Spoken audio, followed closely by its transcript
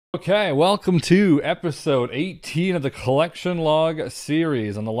Okay, welcome to episode 18 of the Collection Log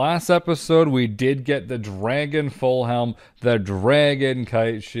series. On the last episode, we did get the Dragon Full Helm, the Dragon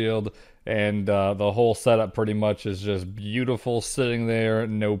Kite Shield, and the whole setup pretty much is just beautiful, sitting there,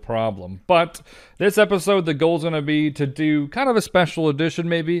 no problem. But this episode, the goal is going to be to do kind of a special edition,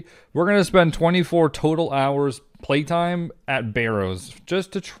 maybe. We're going to spend 24 total hours playtime at Barrows,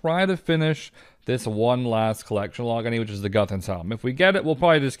 just to try to finish this one last collection log I need, which is the Guthan's Helm. If we get it, we'll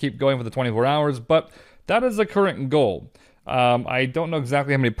probably just keep going for the 24 hours, but that is the current goal. I don't know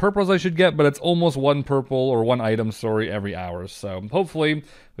exactly how many purples I should get, but it's almost one purple, or one item, sorry, every hour. So hopefully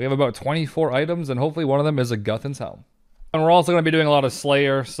we have about 24 items, and hopefully one of them is a Guthan's Helm. And we're also going to be doing a lot of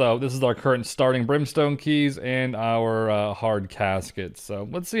Slayer, so this is our current starting Brimstone keys and our hard caskets. So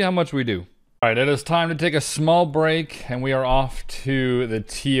let's see how much we do. Alright, it is time to take a small break, and we are off to the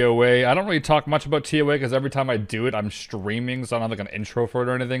TOA. I don't really talk much about TOA because every time I do it, I'm streaming, so I don't have like an intro for it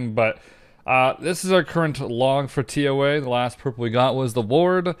or anything, but this is our current log for TOA. The last purple we got was the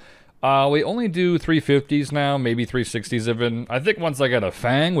Ward. We only do 350s now, maybe 360s even. I think once I get a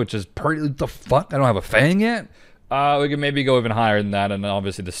Fang, which is pretty... the fuck? I don't have a Fang yet? We can maybe go even higher than that, and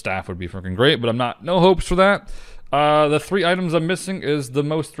obviously the staff would be freaking great, but no hopes for that. The 3 items I'm missing is the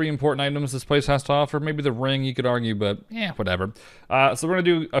most 3 important items this place has to offer. Maybe the ring, you could argue, but yeah, whatever. So we're gonna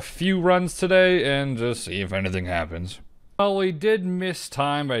do a few runs today and just see if anything happens. Well, we did miss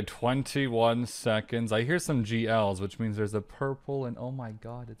time by 21 seconds. I hear some GLs, which means there's a purple, and oh my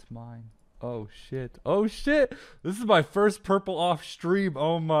god, it's mine. Oh shit. Oh shit! This is my first purple off stream.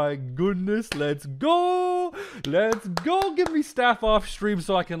 Oh my goodness. Let's go! Let's go! Give me staff off stream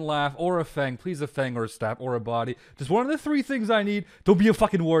so I can laugh. Or a Fang. Please a Fang or a staff or a body. Just one of the 3 things I need. Don't be a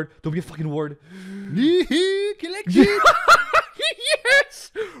fucking ward. Don't be a fucking ward. Collection!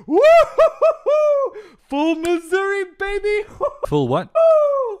 Yes! Woo-hoo-hoo-hoo! Full Missouri, baby! Full what?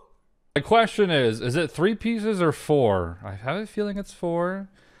 The question is it 3 pieces or 4? I have a feeling it's 4.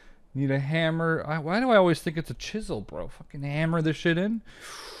 Need a hammer. Why do I always think it's a chisel, bro? Fucking hammer this shit in.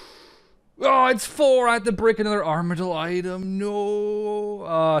 Oh, it's 4. I have to break another Armadyl item.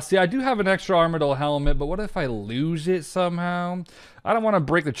 No. See, I do have an extra Armadyl helmet, but what if I lose it somehow? I don't want to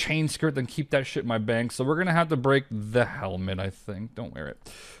break the chain skirt, then keep that shit in my bank. So we're going to have to break the helmet, I think. Don't wear it.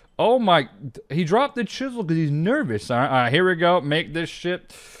 Oh my. He dropped the chisel because he's nervous. All right, here we go. Make this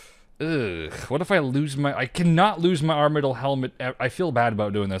shit. Ugh, what if I lose my... I cannot lose my Armadyl helmet. I feel bad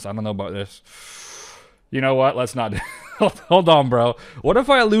about doing this. I don't know about this. You know what? Let's not... Hold on, bro. What if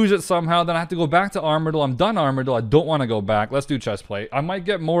I lose it somehow? Then I have to go back to Armadyl. I'm done Armadyl. I don't want to go back. Let's do chestplate. I might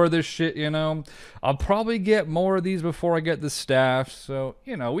get more of this shit, you know. I'll probably get more of these before I get the staff. So,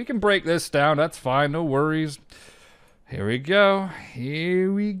 you know, we can break this down. That's fine. No worries. Here we go.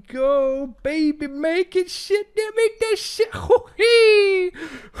 Here we go. Baby, make it shit. Make that shit. Hoo-hee.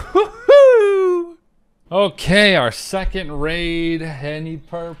 Hoo-hoo. Okay, our second raid. Any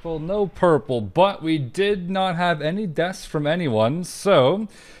purple? No purple. But we did not have any deaths from anyone. So,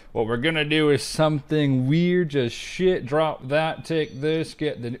 what we're going to do is something weird. Just shit. Drop that. Take this.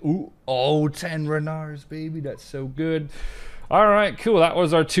 Get the... Ooh. Oh, 10 Renars, baby. That's so good. Alright, cool. That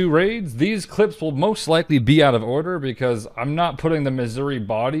was our 2 raids. These clips will most likely be out of order because I'm not putting the Missouri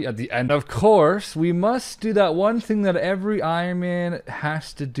body at the end. Of course, we must do that one thing that every Iron Man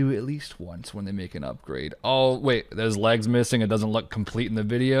has to do at least once when they make an upgrade. Oh, wait, there's legs missing. It doesn't look complete in the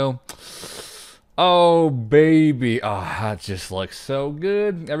video. Oh, baby. Oh, that just looks so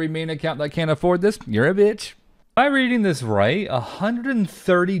good. Every main account that can't afford this, you're a bitch. Am I reading this right?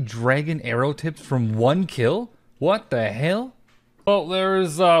 130 dragon arrow tips from 1 kill? What the hell? Well,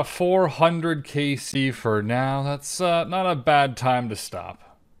 there's 400 KC for now. That's not a bad time to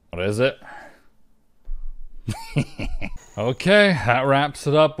stop. What is it? Okay, that wraps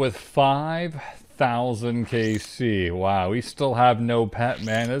it up with 5,000 KC. Wow, we still have no pet,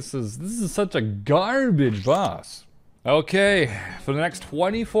 man. This is such a garbage boss. Okay, for the next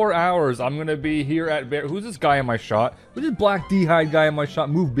 24 hours, I'm gonna be here at who's this guy in my shot? Who's this black D-hide guy in my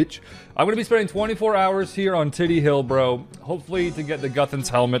shot? Move, bitch. I'm gonna be spending 24 hours here on Titty Hill, bro. Hopefully to get the Guthan's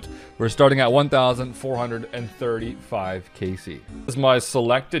helmet. We're starting at 1,435 KC. This is my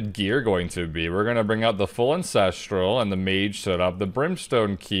selected gear going to be. We're gonna bring out the full Ancestral and the Mage setup, the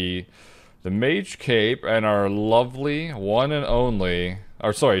Brimstone key, the Mage cape, and our lovely 1 and only,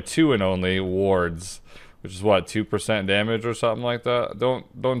 or sorry, 2 and only wards. Which is what, 2% damage or something like that?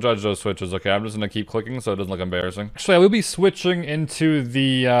 Don't judge those switches, okay? I'm just gonna keep clicking so it doesn't look embarrassing. Actually, I will be switching into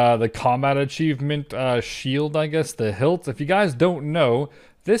the combat achievement shield, I guess, the hilt. If you guys don't know,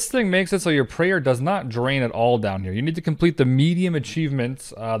 this thing makes it so your prayer does not drain at all down here. You need to complete the medium achievements,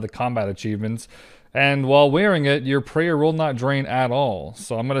 the combat achievements, And while wearing it, your prayer will not drain at all.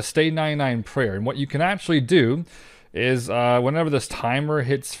 So I'm going to stay 99 prayer. And what you can actually do is whenever this timer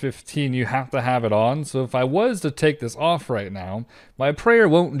hits 15, you have to have it on. So if I was to take this off right now, my prayer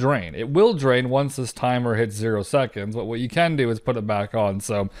won't drain. It will drain once this timer hits 0 seconds, but what you can do is put it back on.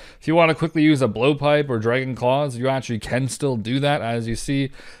 So if you want to quickly use a blowpipe or dragon claws, you actually can still do that. As you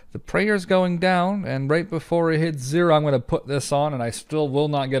see, the prayer's going down, and right before it hits 0, I'm going to put this on, and I still will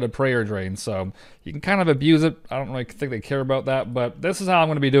not get a prayer drain. So you can kind of abuse it. I don't really think they care about that, but this is how I'm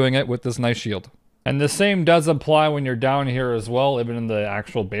going to be doing it with this nice shield. And the same does apply when you're down here as well, even in the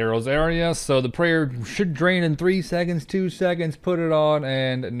actual Barrows area. So the prayer should drain in 3 seconds, 2 seconds, put it on,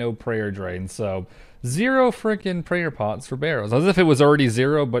 and no prayer drain. So 0 freaking prayer pots for Barrows. As if it was already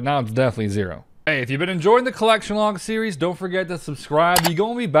 0, but now it's definitely 0. Hey, if you've been enjoying the collection log series, don't forget to subscribe. You're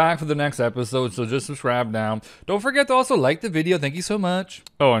going to be back for the next episode, so just subscribe now. Don't forget to also like the video. Thank you so much.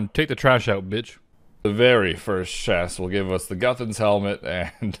 Oh, and take the trash out, bitch. The very first chest will give us the Guthin's helmet,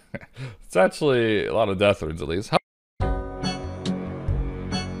 and it's actually a lot of death runes at least.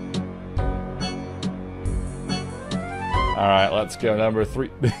 Alright, let's go. Number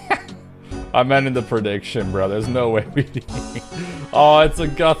 3. I'm ending the prediction, bro. There's no way we do. Oh, it's a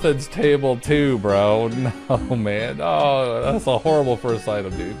Guthin's table too, bro. No, man. Oh, that's a horrible first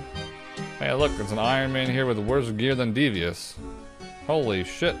item, dude. Hey, look, there's an Iron Man here with worse gear than Devious. Holy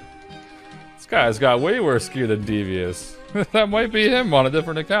shit. This guy's got way worse gear than Devious. That might be him on a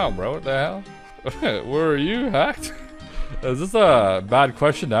different account, bro. What the hell? Were you hacked? Is this a bad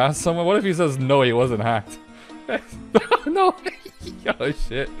question to ask someone? What if he says no, he wasn't hacked? No. Oh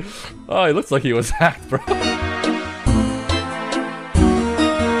shit. Oh, he looks like he was hacked, bro.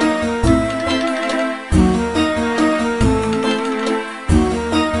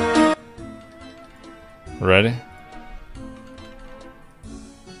 Ready?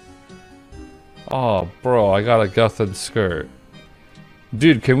 Oh, bro, I got a Guthin skirt.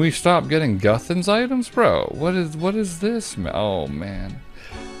 Dude, can we stop getting Guthin's items, bro? What is this? Oh man.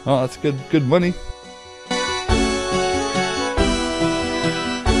 Oh, that's good money.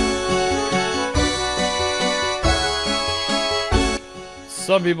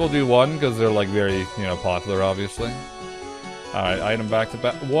 Some people do 1 because they're like very, popular, obviously. Alright, item back to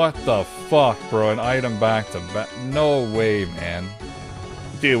back. What the fuck, bro? An item back to back? No way, man.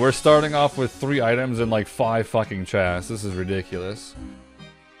 Dude, we're starting off with 3 items and like 5 fucking chests. This is ridiculous.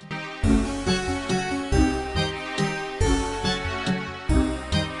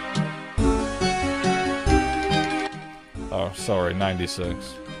 Oh, sorry,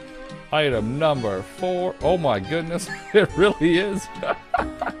 96. Item number 4. Oh my goodness, it really is.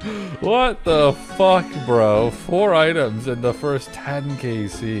 What the fuck, bro? 4 items in the first 10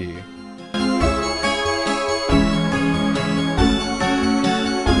 KC.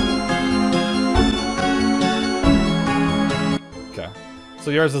 Okay.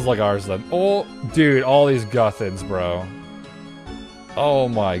 So yours is like ours then. Oh, dude, all these Guthins, bro. Oh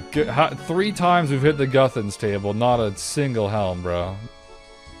my god. 3 times we've hit the Guthin's table, not a single helm, bro.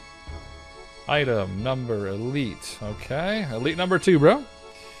 Item number elite. Okay. Elite number 2, bro.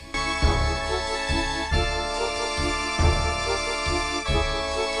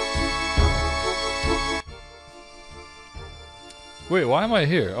 Wait, why am I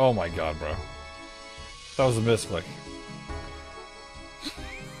here? Oh my god, bro. That was a misclick.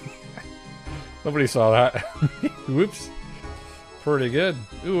 Nobody saw that. Whoops. Pretty good.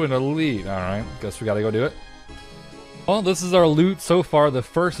 Ooh, an elite. Alright, guess we gotta go do it. Well, this is our loot so far. The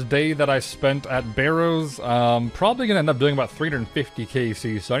first day that I spent at Barrows. Probably gonna end up doing about 350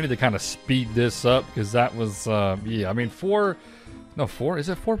 KC, so I need to kind of speed this up, because that was, yeah, I mean, 4... No, 4? Is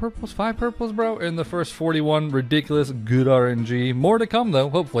it 4 purples? 5 purples, bro? In the first 41. Ridiculous. Good RNG. More to come, though,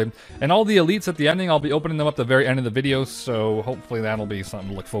 hopefully. And all the elites at the ending, I'll be opening them up at the very end of the video, so hopefully that'll be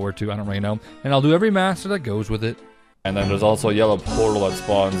something to look forward to. I don't really know. And I'll do every master that goes with it. And then there's also a yellow portal that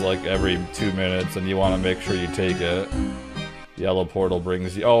spawns like every 2 minutes, and you want to make sure you take it. Yellow portal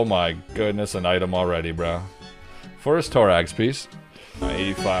brings you... Oh my goodness, an item already, bro. First Thorax piece.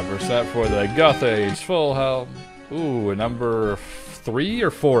 85% for the Guthins full health. Ooh, a number 3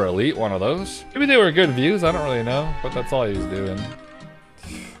 or 4 elite, one of those. Maybe they were good views, I don't really know, but that's all he's doing.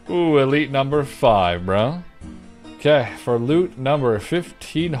 Ooh, elite number 5, bro. Okay, for loot number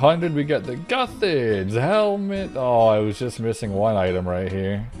 1500, we get the Guthin's helmet. Oh, I was just missing 1 item right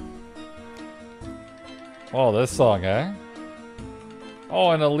here. Oh, this song, eh?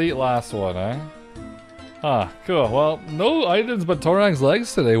 Oh, an elite last one, eh? Huh, cool. Well, no items but Torag's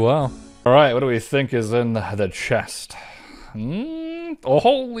legs today, wow. Alright, what do we think is in the chest? Oh,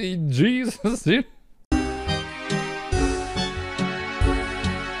 holy Jesus, dude.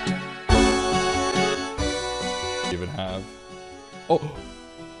 have. Oh.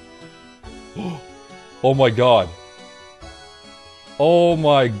 Oh my god. Oh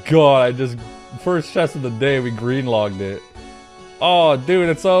my god, I just... First chest of the day, we green logged it. Oh, dude,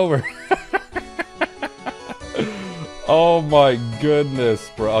 it's over. Oh my goodness,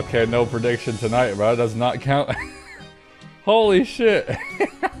 bro. Okay, no prediction tonight, bro. That does not count. Holy shit.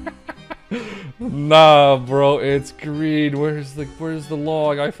 Nah, bro, it's green. Where's the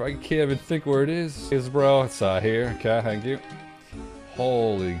log? I can't even think where it is. Bro, it's here. Okay, thank you.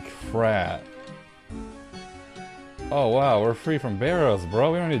 Holy crap. Oh wow, we're free from Barrows,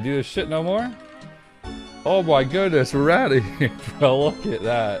 bro. We don't need to do this shit no more. Oh my goodness, we're out of here, bro. Look at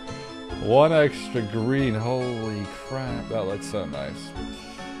that. One extra green. Holy crap, that looks so nice.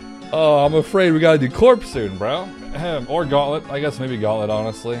 Oh, I'm afraid we gotta do Corpse soon, bro. Or Gauntlet. I guess maybe Gauntlet,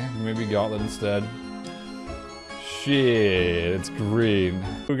 honestly. Maybe Gauntlet instead. Shit, it's green.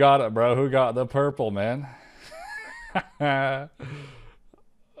 Who got it, bro? Who got the purple, man?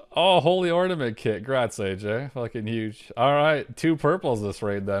 Oh, Holy Ornament Kit. Grats, AJ. Fucking huge. Alright, 2 purples this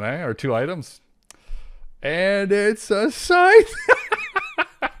raid then, eh? Or 2 items. And it's a scythe!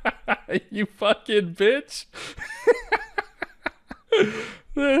 You fucking bitch!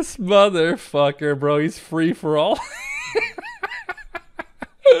 This motherfucker, bro. He's free for all.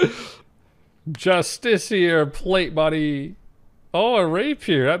 Justiciar plate buddy. Oh, a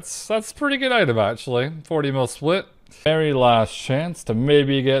rapier. That's pretty good item, actually. 40 mil split. Very last chance to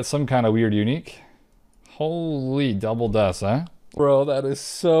maybe get some kind of weird unique. Holy double deaths, huh? Bro, that is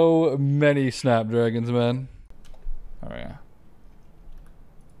so many snapdragons, man. Oh, yeah.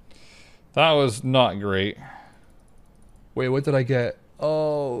 That was not great. Wait, what did I get?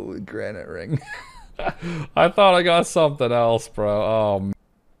 Oh, granite ring. I thought I got something else, bro.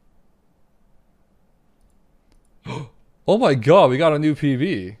 Oh. Oh my god, we got a new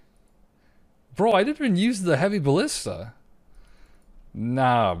PV. Bro, I didn't even use the heavy ballista.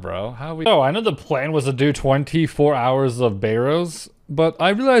 Nah, bro. How we... Oh, I know the plan was to do 24 hours of Barrows, but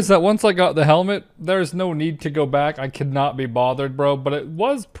I realized that once I got the helmet, there's no need to go back. I could not be bothered, bro, but it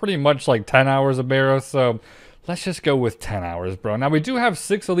was pretty much like 10 hours of Barrows, so let's just go with 10 hours, bro. Now, we do have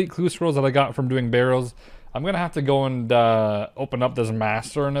 6 elite clue scrolls that I got from doing Barrows. I'm gonna have to go and open up this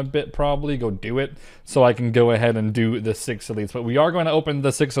master in a bit, probably go do it, so I can go ahead and do the 6 elites. But we are going to open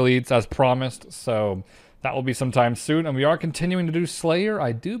the 6 elites as promised, so that will be sometime soon. And we are continuing to do Slayer.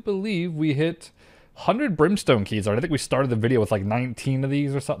 I do believe we hit 100 brimstone keys. I think we started the video with like 19 of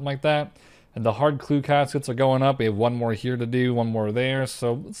these or something like that. And the hard clue caskets are going up. We have 1 more here to do, 1 more there,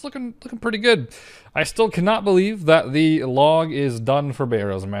 so it's looking pretty good. I still cannot believe that the log is done for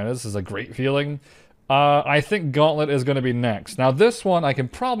Barrows, man. This is a great feeling. I think Gauntlet is going to be next. Now this one I can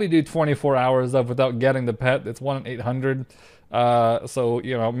probably do 24 hours of without getting the pet. It's 1 in 800. So,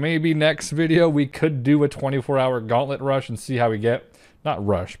 you know, maybe next video we could do a 24-hour Gauntlet rush and see how we get. Not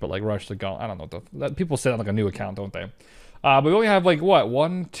rush, but like rush the Gauntlet. I don't know. People say that on like a new account, don't they? But we only have like, what,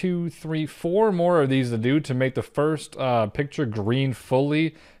 1, 2, 3, 4 more of these to do to make the first picture green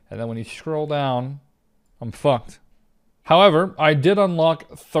fully. And then when you scroll down, I'm fucked. However, I did unlock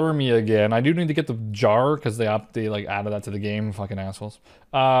Thermia again. I do need to get the jar because they like added that to the game, fucking assholes.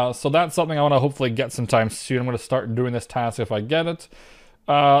 So that's something I want to hopefully get sometime soon. I'm going to start doing this task if I get it.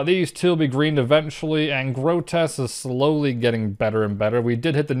 These 2 will be greened eventually, and Grotesque is slowly getting better and better. We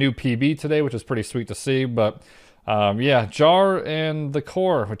did hit the new PB today, which is pretty sweet to see, but yeah, jar and the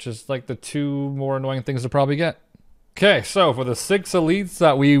core, which is like the 2 more annoying things to probably get. Okay, so for the 6 elites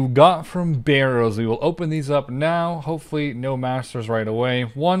that we got from Barrows, we will open these up now. Hopefully no masters right away.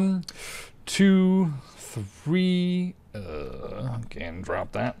 1, 2, 3, again,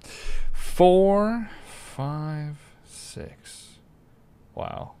 drop that. 4, 5, 6.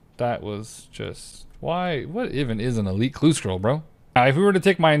 Wow, that was just... Why? What even is an elite clue scroll, bro? If we were to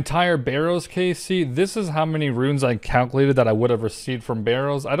take my entire Barrows KC, this is how many runes I calculated that I would have received from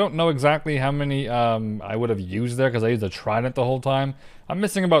Barrows. I don't know exactly how many I would have used there because I used a trident the whole time. I'm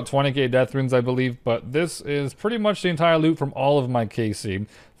missing about 20k death runes, I believe, but this is pretty much the entire loot from all of my KC.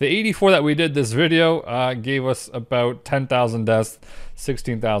 The 84 that we did this video gave us about 10,000 deaths,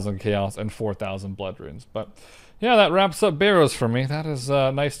 16,000 chaos, and 4,000 blood runes. But yeah, that wraps up Barrows for me. That is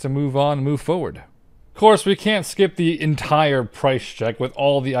nice to move on and move forward. Of course, we can't skip the entire price check with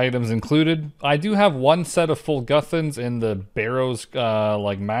all the items included. I do have 1 set of full Guthans in the Barrows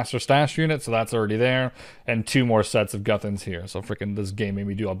like master stash unit, so that's already there, and 2 more sets of Guthans here. So freaking this game made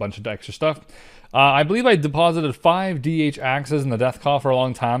me do a bunch of extra stuff. I believe I deposited 5 DH axes in the death coffer a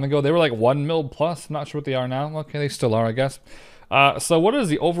long time ago. They were like 1 mil plus. Not sure what they are now. Okay, they still are, I guess. So what is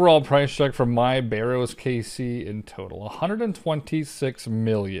the overall price check for my Barrows KC in total? 126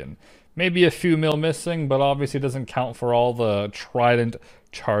 million. Maybe a few mil missing, but obviously doesn't count for all the Trident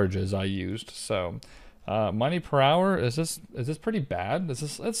charges I used. So, money per hour, is this pretty bad?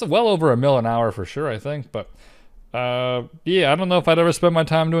 It's well over a mil an hour for sure, I think. But yeah, I don't know if I'd ever spend my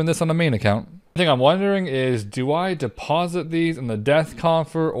time doing this on the main account. The thing I'm wondering is, do I deposit these in the death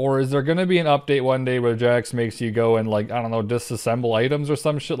coffer, or is there gonna be an update one day where Jax makes you go and, like, I don't know, disassemble items or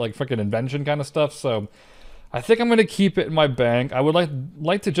some shit, like freaking invention kind of stuff? So I think I'm gonna keep it in my bank. I would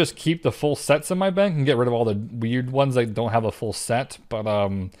like to just keep the full sets in my bank and get rid of all the weird ones that don't have a full set. But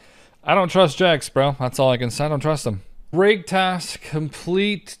I don't trust Jax, bro. That's all I can say. I don't trust him. Break task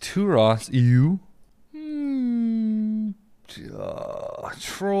complete. Turos. You.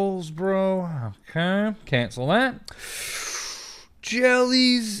 Trolls, bro. Okay. Cancel that.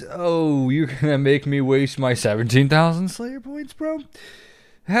 Jellies. Oh, you're gonna make me waste my 17,000 Slayer points, bro.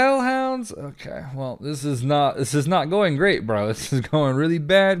 Hellhounds. Okay, well, this is not going great, bro. This is going really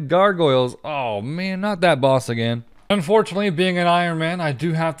bad. Gargoyles. Oh man, not that boss again. Unfortunately, being an Iron Man, I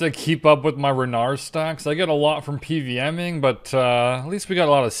do have to keep up with my Renar stacks. I get a lot from PVMing, but at least we got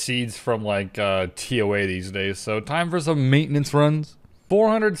a lot of seeds from, like, TOA these days. So time for some maintenance runs.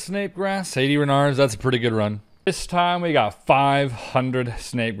 400 Snapegrass, 80 Renars. That's a pretty good run. This time we got 500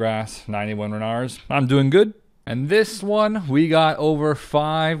 Snapegrass, 91 Renars. I'm doing good. And this one, we got over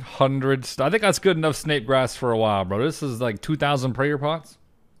 500. I think that's good enough Snapegrass for a while, bro. This is like 2,000 prayer pots.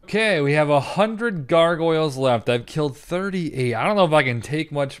 Okay, we have 100 gargoyles left. I've killed 38. I don't know if I can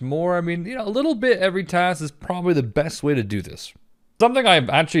take much more. I mean, you know, a little bit every task is probably the best way to do this. Something I've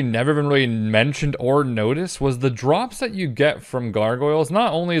actually never even really mentioned or noticed was the drops that you get from gargoyles.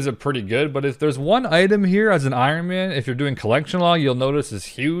 Not only is it pretty good, but if there's one item here as an Iron Man, if you're doing collection log, you'll notice is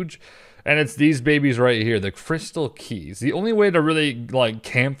huge. And it's these babies right here, the crystal keys. The only way to really, like,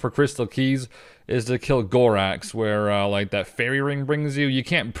 camp for crystal keys is to kill Gorax, where, like, that fairy ring brings you. You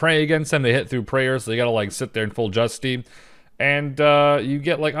can't pray against them. They hit through prayers, so you gotta, like, sit there in full justy. And, you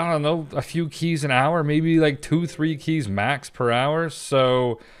get, like, I don't know, a few keys an hour, maybe, like, 2-3 keys max per hour.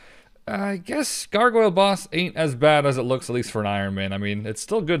 So, I guess Gargoyle Boss ain't as bad as it looks, at least for an Iron Man. I mean, it's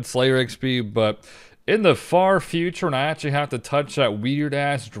still good Slayer XP, but in the far future, when I actually have to touch that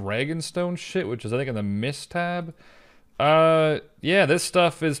weird-ass Dragonstone shit, which is, I think, in the Mist tab, yeah, this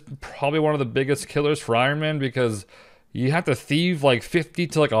stuff is probably one of the biggest killers for Iron Man, because you have to thieve, like, 50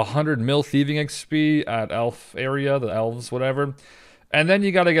 to, like, 100 mil thieving XP at Elf area, the Elves, whatever. And then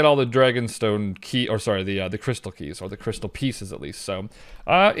you gotta get all the Dragonstone key, or sorry, the Crystal keys, or the Crystal pieces, at least. So,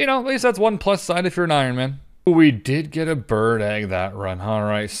 you know, at least that's one plus side if you're an Iron Man. We did get a bird egg that run. All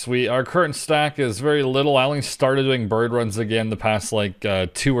right, sweet. Our current stack is very little. I only started doing bird runs again the past, like,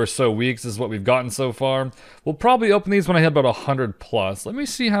 2 or so weeks is what we've gotten so far. We'll probably open these when I hit about 100 plus. Let me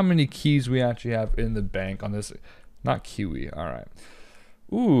see how many keys we actually have in the bank on this. Not Kiwi. All right.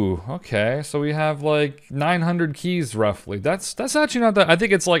 Ooh, okay. So we have, like, 900 keys roughly. That's actually not that. I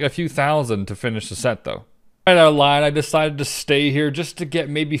think it's like a few thousand to finish the set, though. I lied. I decided to stay here just to get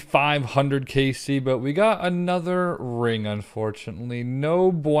maybe 500 KC, but we got another ring, unfortunately.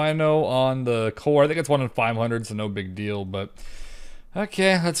 No bueno on the core. I think it's 1 in 500, so no big deal, but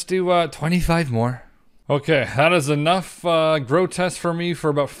okay, let's do 25 more. Okay, that is enough grow test for me for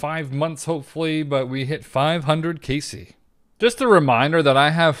about 5 months, hopefully, but we hit 500 KC. Just a reminder that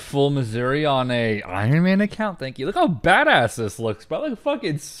I have full Missouri on a Iron Man account. Thank you. Look how badass this looks, bro. Look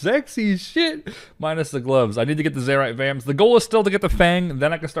fucking sexy shit. Minus the gloves. I need to get the Zerite Vamps. The goal is still to get the Fang.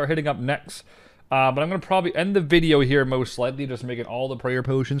 Then I can start hitting up next. But I'm going to probably end the video here most likely. Just making all the prayer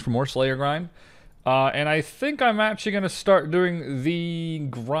potions for more Slayer grind. And I think I'm actually going to start doing the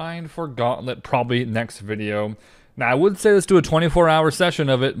grind for Gauntlet probably next video. Now, I would say let's do a 24-hour session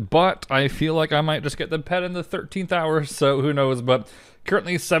of it, but I feel like I might just get the pet in the 13th hour, so who knows. But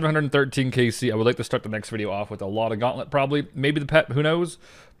currently 713 KC. I would like to start the next video off with a lot of Gauntlet, probably. Maybe the pet, who knows.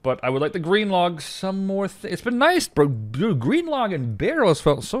 But I would like the green log some more. It's been nice, bro. Dude, green log and Barrows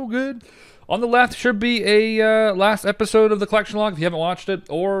felt so good. On the left should be a last episode of the collection log if you haven't watched it.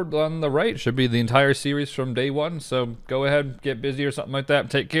 Or on the right should be the entire series from day 1. So go ahead, get busy or something like that.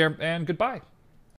 Take care, and goodbye.